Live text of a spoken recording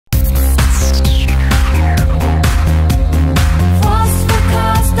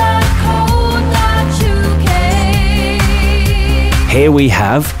Here we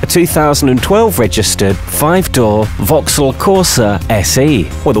have a 2012 registered 5-door Vauxhall Corsa SE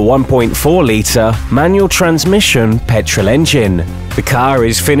with a 1.4-litre manual transmission petrol engine. The car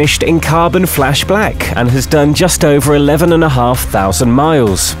is finished in carbon flash black and has done just over 11,500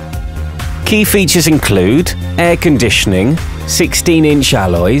 miles. Key features include air conditioning, 16-inch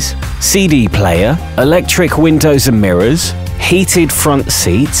alloys, CD player, electric windows and mirrors, heated front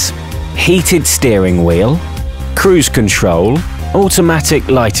seats, heated steering wheel, cruise control, automatic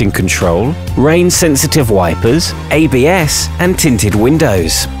lighting control, rain-sensitive wipers, ABS and tinted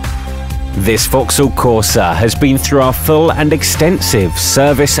windows. This Vauxhall Corsa has been through our full and extensive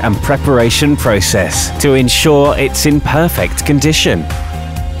service and preparation process to ensure it's in perfect condition.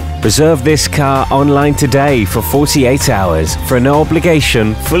 Reserve this car online today for 48 hours for a no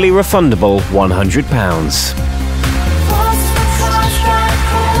obligation, fully refundable £100.